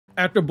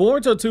After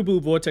Boruto 2 Blue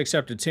Vortex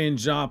Chapter 10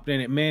 dropped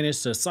and it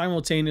managed to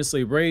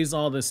simultaneously raise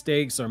all the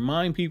stakes,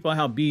 remind people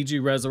how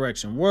Bijuu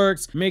resurrection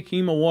works, make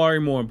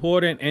Himawari more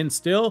important, and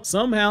still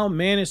somehow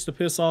managed to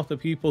piss off the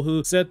people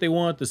who said they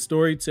want the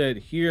story to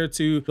adhere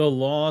to the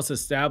laws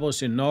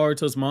established in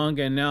Naruto's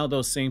manga, and now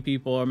those same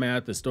people are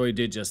mad the story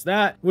did just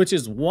that, which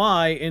is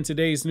why in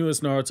today's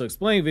newest Naruto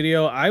Explained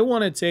video, I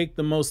want to take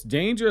the most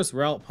dangerous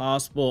route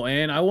possible,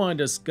 and I want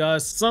to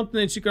discuss something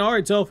that you can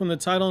already tell from the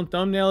title and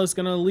thumbnail is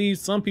going to leave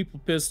some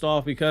people pissed off,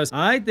 because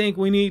I think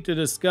we need to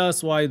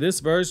discuss why this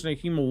version of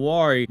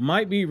Himawari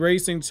might be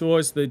racing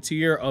towards the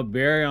tier of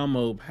Baryon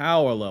Mode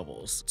power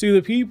levels. To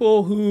the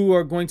people who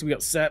are going to be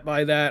upset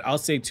by that, I'll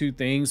say two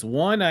things.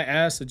 One, I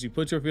ask that you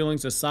put your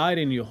feelings aside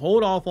and you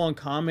hold off on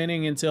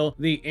commenting until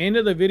the end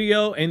of the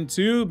video, and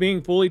two,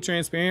 being fully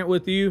transparent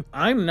with you,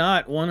 I'm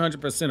not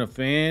 100% a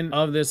fan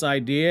of this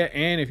idea,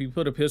 and if you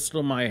put a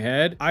pistol in my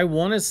head, I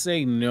want to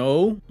say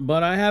no,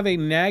 but I have a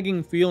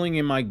nagging feeling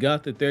in my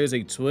gut that there's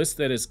a twist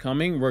that is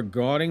coming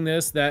regarding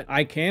this that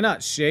I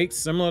cannot shake,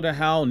 similar to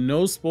how,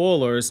 no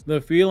spoilers, the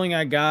feeling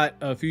I got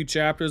a few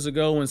chapters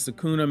ago when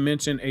Sukuna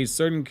mentioned a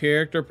certain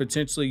character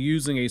potentially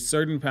using a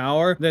certain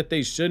power that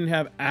they shouldn't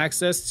have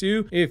access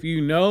to. If you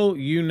know,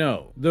 you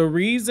know. The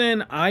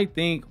reason I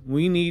think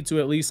we need to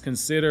at least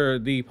consider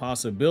the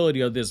possibility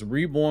of this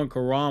reborn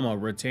Kurama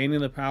retaining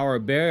the power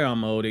of Baryon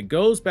Mode, it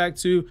goes back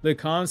to the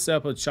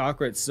concept of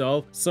chakra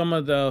itself, some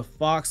of the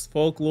fox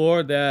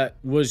folklore that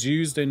was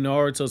used in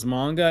Naruto's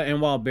manga, and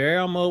while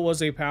Baryon Mode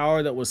was a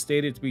power that was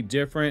stated to be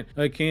different,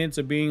 akin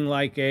to being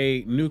like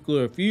a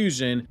nuclear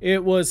fusion,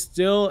 it was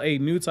still a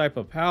new type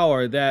of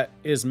power that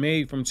is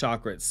made from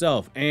chakra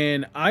itself.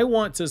 And I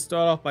want to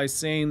start off by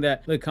saying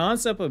that the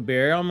concept of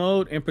Baryon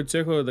Mode, in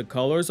particular the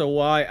colors, are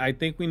why I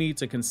think we need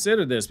to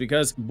consider this,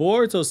 because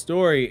Boruto's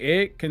story,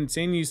 it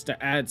continues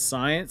to add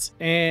science,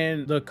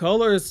 and the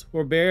colors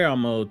for Baryon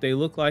Mode, they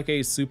look like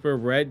a super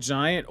red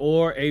giant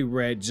or a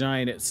red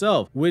giant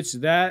itself, which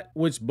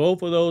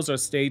both of those are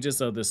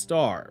stages of the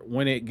star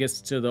when it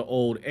gets to the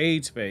old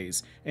age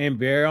phase. And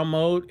Baryon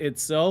Mode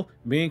itself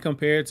being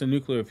compared to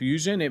nuclear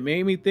fusion, it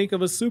made me think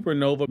of a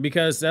supernova,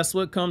 because that's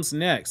what comes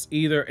next,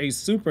 either a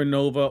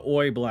supernova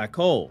or a black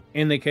hole.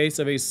 In the case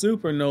of a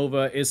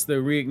supernova, it's the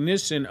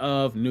reignition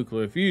of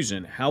nuclear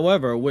fusion.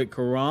 However, with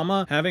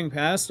Kurama having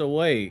passed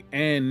away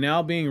and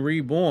now being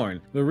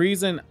reborn, the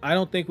reason I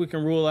don't think we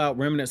can rule out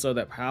remnants of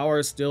that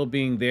power still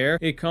being there,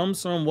 it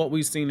comes from what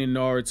we've seen in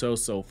Naruto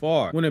so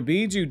far. When a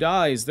Bijuu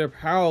dies, their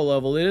power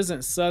level, it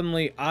isn't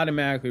suddenly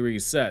automatically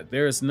reset.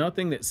 There is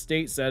nothing that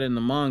states that in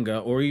the manga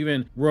or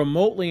even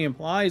remotely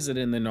implies it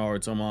in the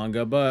Naruto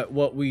manga, but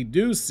what we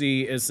do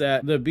see is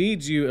that the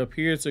Bijuu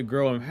appear to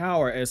grow in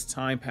power as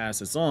time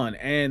passes on,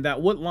 and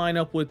that would line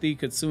up with the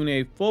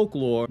Kitsune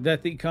folklore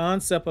that the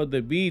concept of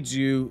the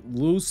Bijuu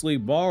loosely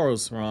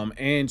borrows from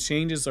and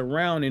changes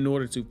around in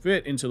order to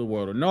fit into the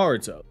world of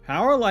Naruto.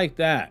 Power like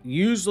that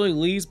usually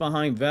leaves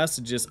behind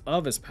vestiges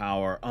of its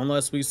power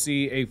unless we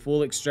see a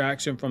full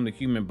extraction from the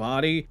human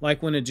body,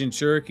 like when a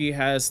Jinchuriki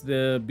has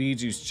the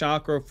Bijuu's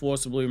chakra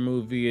forcibly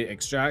removed via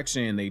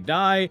extraction and they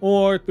die,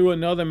 or through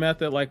another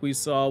method like we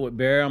saw with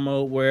Baryon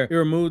Mode where it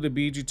removed the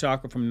Bijuu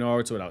chakra from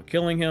Naruto without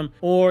killing him,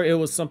 or it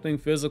was something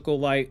physical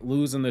like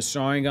losing the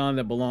Sharingan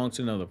that belonged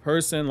to another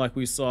person like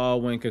we saw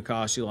when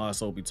Kakashi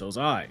lost Obito's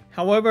eye.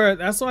 However,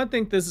 that's why I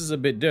think this is a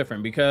bit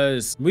different,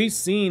 because we've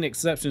seen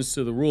exceptions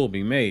to the rule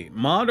be made.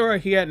 Madara,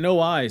 he had no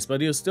eyes,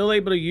 but he was still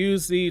able to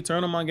use the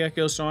Eternal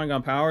Mangekyo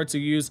Sharingan power to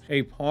use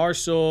a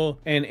partial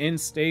and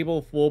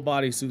unstable full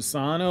body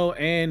Susanoo,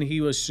 and he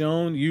was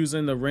shown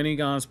using the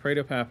Rinnegan's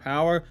Praetor Path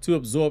power to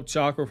absorb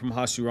chakra from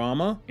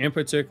Hashirama, in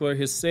particular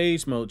his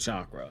Sage Mode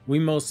chakra. We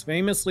most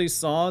famously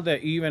saw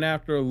that even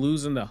after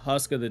losing the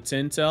husk of the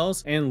Ten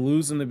Tails and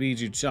losing the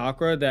Bijuu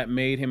chakra that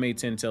made him a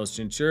Ten Tails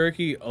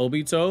Jinchuriki,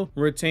 Obito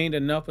retained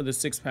enough of the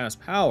Six Paths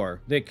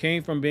power that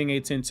came from being a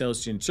Ten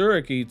Tails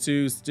Jinchuriki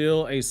to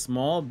steal a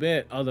small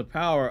bit of the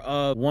power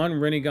of one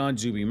Rinnegan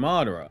Jubi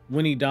Madara.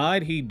 When he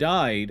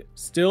died,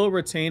 still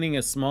retaining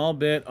a small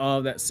bit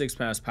of that Six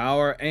Paths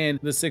power and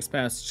the Six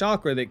Paths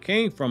chakra that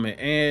came from it.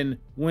 And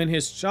when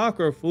his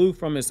chakra flew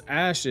from his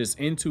ashes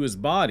into his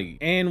body,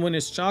 and when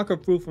his chakra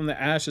flew from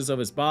the ashes of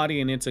his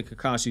body and into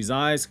Kakashi's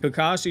eyes,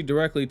 Kakashi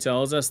directly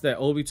tells us that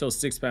Obito's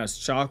Six Paths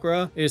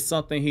chakra is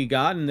something he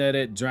got and that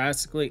it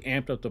drastically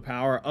amped up the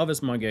power of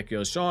his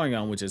Mangekyo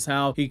Sharingan, which is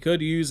how he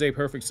could use a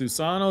perfect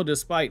Susanoo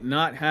despite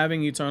not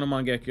having Eternal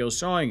Mangekyo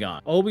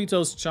Sharingan.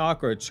 Obito's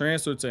chakra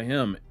transferred to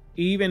him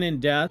even in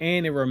death,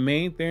 and it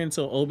remained there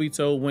until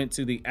Obito went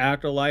to the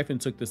afterlife and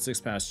took the Six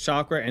Paths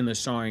chakra and the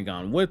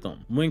Sharingan with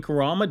him. When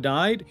Kurama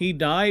died, he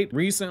died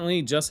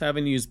recently just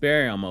having used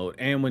Baryon Mode,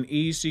 and when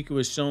Ishiki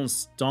was shown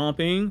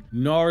stomping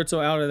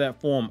Naruto out of that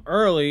form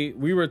early,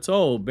 we were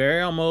told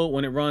Baryon Mode,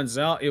 when it runs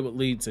out, it would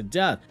lead to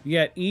death.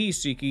 Yet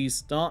Ishiki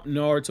stomped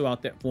Naruto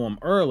out that form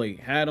early,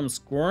 had him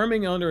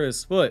squirming under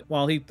his foot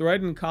while he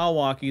threatened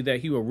Kawaki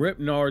that he would rip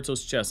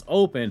Naruto's chest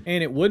open,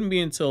 and it wouldn't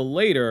be until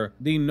later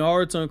the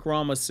Naruto and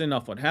Kurama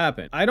enough would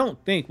happen. I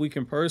don't think we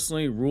can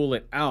personally rule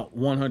it out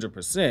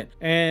 100%,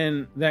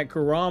 and that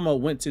Kurama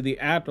went to the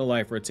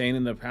afterlife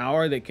retaining the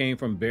power that came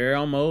from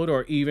Baryon mode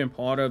or even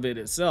part of it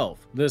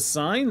itself. The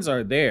signs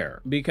are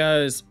there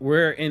because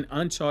we're in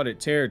uncharted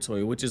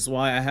territory, which is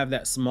why I have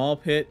that small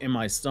pit in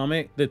my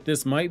stomach that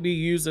this might be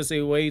used as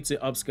a way to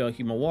upscale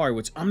Himawari,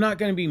 which I'm not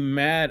going to be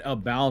mad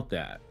about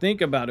that.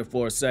 Think about it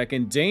for a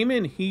second.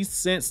 Daemon, he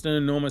sensed an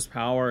enormous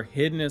power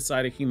hidden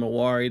inside of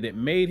Himawari that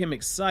made him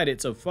excited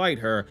to fight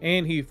her,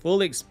 and he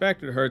fully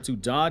expected her to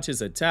dodge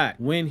his attack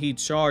when he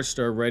charged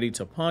her ready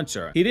to punch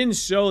her. He didn't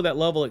show that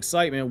level of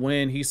excitement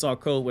when he saw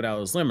Code without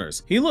his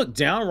limbers. He looked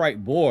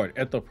downright bored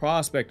at the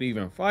prospect of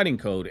even fighting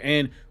Code,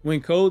 and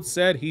when Code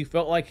said he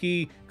felt like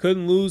he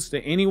couldn't lose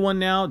to anyone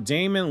now,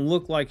 Daemon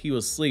looked like he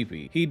was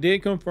sleepy. He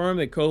did confirm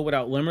that Code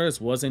without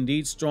limbers was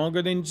indeed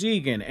stronger than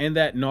Jigen, and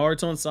that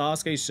Naruto and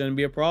Sasuke shouldn't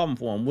be a problem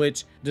for him,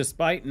 which,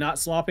 despite not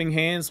swapping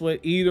hands with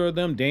either of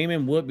them,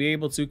 Daemon would be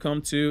able to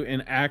come to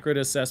an accurate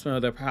assessment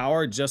of their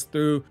power just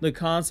through the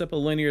concept of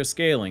linear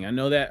scaling. I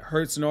know that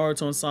hurts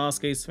Naruto and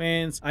Sasuke's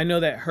fans. I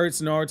know that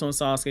hurts Naruto and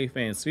Sasuke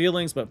fans'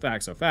 feelings, but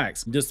facts are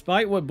facts.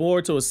 Despite what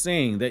Boruto was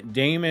saying, that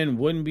Daemon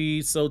wouldn't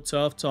be so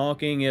tough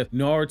talking if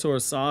Naruto or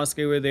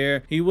Sasuke were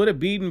there, he would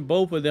have beaten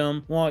both of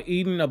them while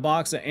eating a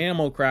box of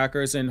animal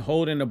crackers and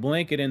holding a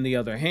blanket in the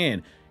other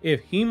hand.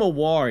 If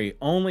Himawari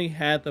only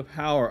had the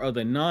power of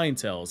the Nine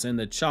Tails and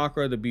the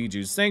chakra of the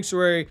Bijuu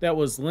sanctuary that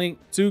was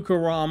linked to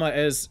Kurama,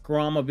 as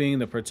Kurama being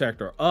the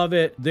protector of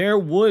it, there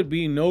would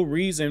be no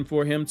reason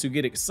for him to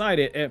get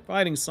excited at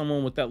fighting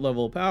someone with that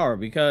level of power,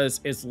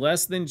 because it's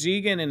less than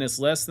Jigen and it's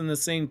less than the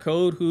same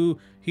Code who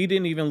he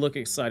didn't even look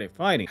excited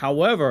fighting.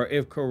 However,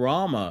 if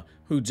Kurama,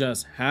 who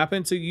just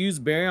happened to use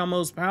Baryon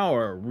Mode's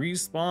power,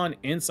 respawn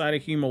inside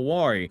of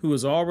Himawari, who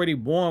was already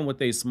born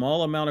with a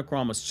small amount of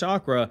Kurama's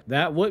chakra,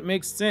 that would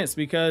make sense,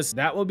 because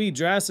that would be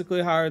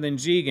drastically higher than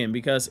Jigen,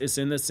 because it's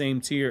in the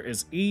same tier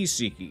as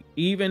Ishiki,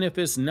 even if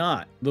it's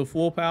not the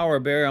full power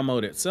of Baryon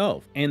Mode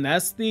itself. And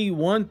that's the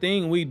one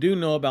thing we do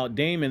know about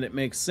Daemon that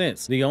makes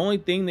sense. The only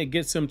thing that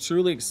gets him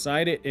truly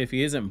excited, if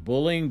he isn't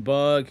bullying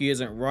Bug, he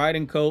isn't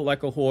riding Code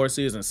like a horse,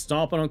 he isn't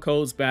stomping on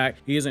Code's back,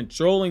 he isn't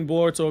trolling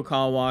Boruto or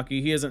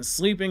Kawaki, he isn't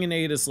sleeping in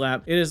Ada's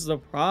lap, it is the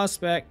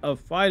prospect of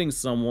fighting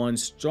someone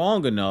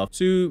strong enough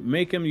to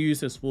make him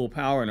use his full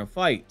power in a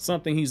fight,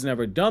 something he's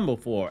never done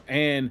before.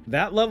 And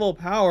that level of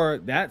power,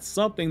 that's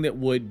something that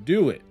would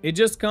do it. It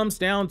just comes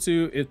down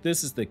to if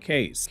this is the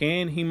case.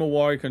 Can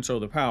Himawari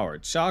control the power?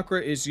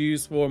 Chakra is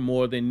used for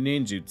more than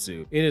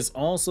ninjutsu. It is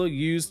also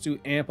used to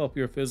amp up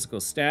your physical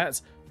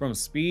stats, from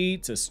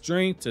speed to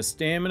strength to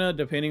stamina,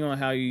 depending on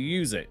how you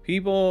use it.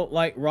 People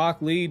like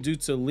Rock Lee, due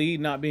to Lee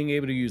not being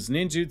able to use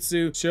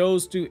ninjutsu,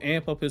 chose to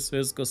amp up his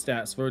physical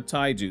stats for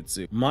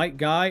taijutsu. Might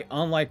Guy,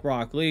 unlike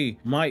Rock Lee,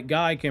 Might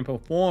Guy can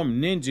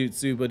perform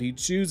ninjutsu, but he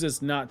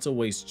chooses not to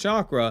waste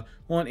chakra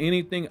on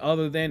anything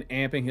other than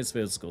amping his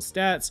physical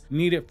stats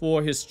needed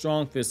for his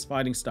strong fist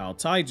fighting style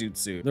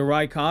taijutsu. The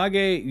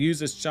Raikage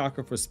uses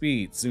chakra for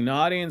speed.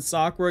 Tsunade and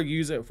Sakura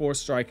use it for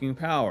striking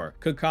power.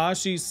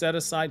 Kakashi set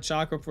aside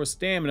chakra for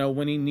stamina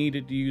when he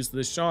needed to use the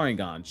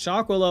Sharingan.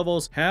 Chakra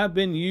levels have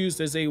been used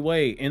as a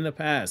way in the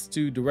past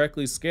to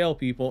directly scale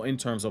people in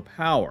terms of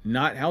power,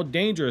 not how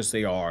dangerous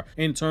they are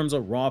in terms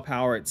of raw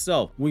power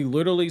itself. We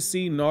literally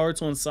see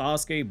Naruto and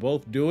Sasuke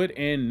both do it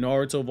in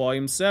Naruto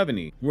Volume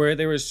 70, where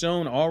they were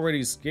shown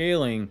already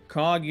scaling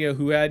Kaguya,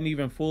 who hadn't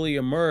even fully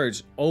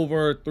emerged,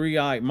 over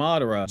Three-Eyed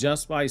Madara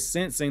just by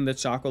sensing the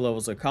chakra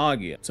levels of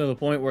Kaguya, to the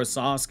point where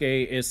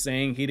Sasuke is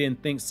saying he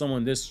didn't think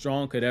someone this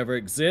strong could ever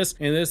exist,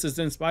 and this is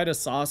in spite of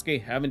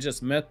Sasuke having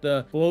just met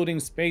the floating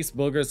space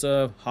boogers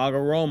of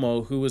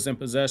Hagoromo, who was in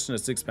possession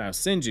of Six-Path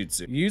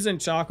Senjutsu. Using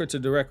chakra to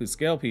directly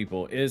scale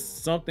people is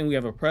something we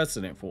have a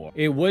precedent for.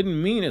 It wouldn't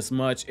mean as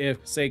much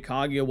if, say,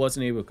 Kaguya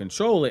wasn't able to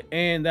control it,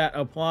 and that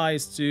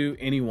applies to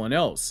anyone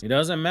else. It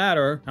doesn't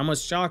matter how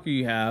much chakra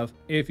you have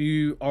if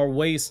you are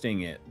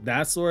wasting it.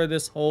 That's where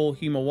this whole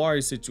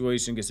Himawari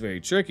situation gets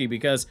very tricky,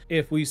 because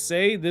if we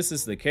say this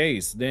is the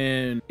case,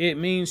 then it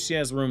means she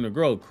has room to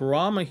grow.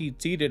 Kurama, he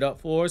teed it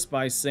up for us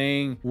by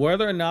saying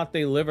whether or not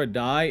they live or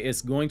die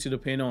is going to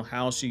depend on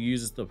how she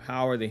uses the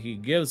power that he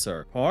gives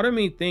her. Part of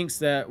me thinks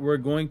that we're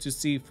going to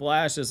see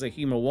flashes of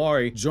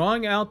Himawari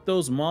drawing out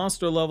those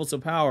monster levels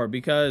of power,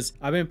 because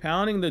I've been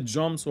pounding the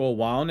drums for a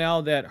while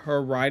now that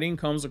her writing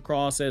comes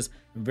across as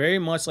very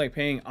much like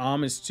paying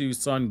homage to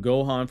Son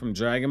Gohan from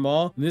Dragon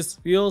Ball. This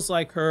feels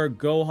like her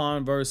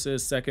Gohan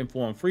versus second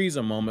form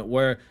Frieza moment,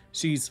 where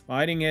she's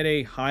fighting at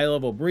a high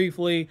level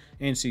briefly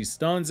and she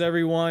stuns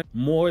everyone,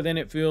 more than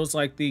it feels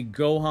like the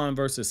Gohan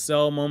versus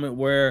Cell moment,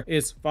 where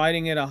it's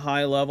fighting at a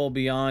high level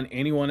beyond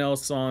anyone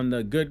else on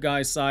the good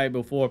guy side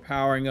before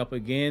powering up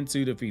again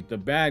to defeat the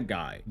bad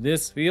guy.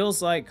 This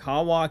feels like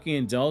Kawaki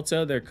and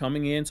Delta, they're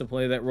coming in to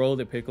play that role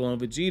that Piccolo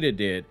and Vegeta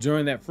did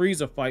during that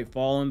Frieza fight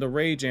following the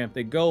Rage Amp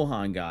that Gohan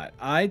Daemon got.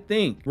 I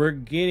think we're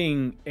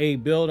getting a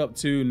build up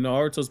to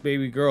Naruto's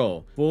baby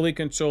girl fully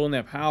controlling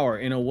that power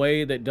in a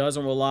way that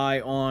doesn't rely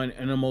on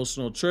an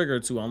emotional trigger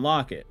to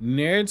unlock it.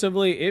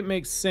 Narratively, it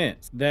makes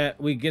sense that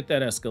we get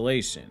that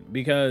escalation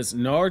because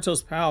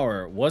Naruto's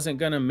power wasn't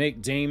gonna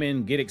make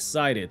Daemon get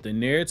excited. The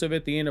narrative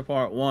at the end of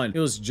part 1, it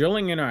was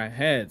drilling in our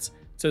heads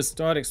to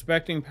start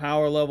expecting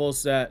power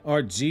levels that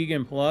are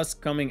Jigen plus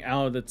coming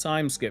out of the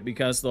time skip,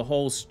 because the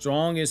whole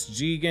strongest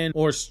Jigen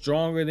or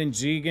stronger than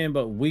Jigen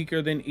but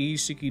weaker than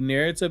Ishiki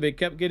narrative, it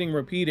kept getting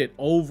repeated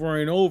over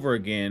and over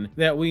again,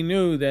 that we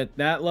knew that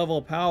that level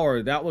of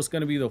power, that was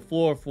going to be the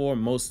floor for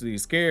most of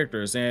these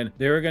characters, and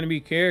there are going to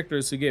be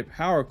characters who get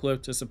power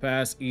clipped to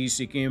surpass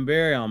Ishiki in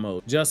Baryon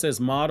mode. Just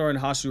as Madara and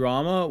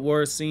Hashirama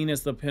were seen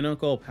as the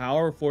pinnacle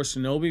power for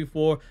Shinobi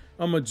for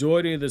a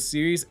majority of the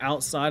series,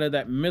 outside of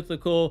that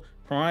mythical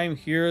prime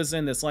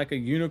Hiruzen that's like a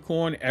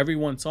unicorn,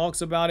 everyone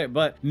talks about it,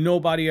 but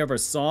nobody ever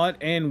saw it.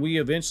 And we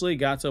eventually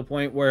got to a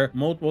point where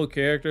multiple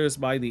characters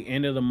by the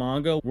end of the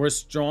manga were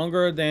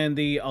stronger than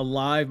the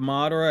alive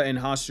Madara and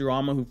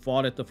Hashirama who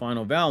fought at the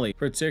Final Valley,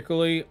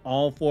 particularly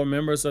all 4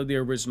 members of the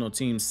original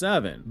Team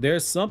 7.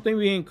 There's something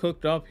being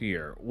cooked up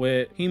here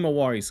with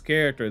Himawari's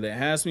character that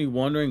has me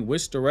wondering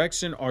which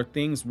direction are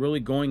things really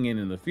going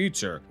in the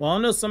future. While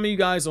I know some of you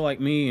guys are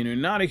like me and you're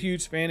not a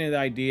huge fan of the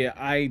idea,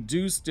 I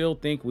do still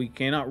think we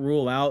cannot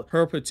rule out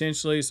her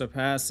potentially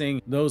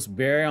surpassing those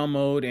Baryon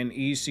mode and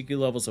Ishiki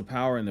levels of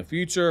power in the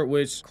future,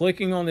 which,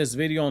 clicking on this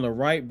video on the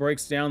right,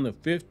 breaks down the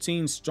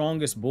 15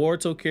 strongest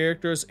Boruto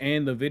characters,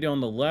 and the video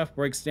on the left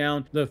breaks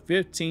down the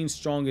 15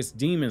 strongest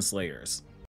Demon Slayers.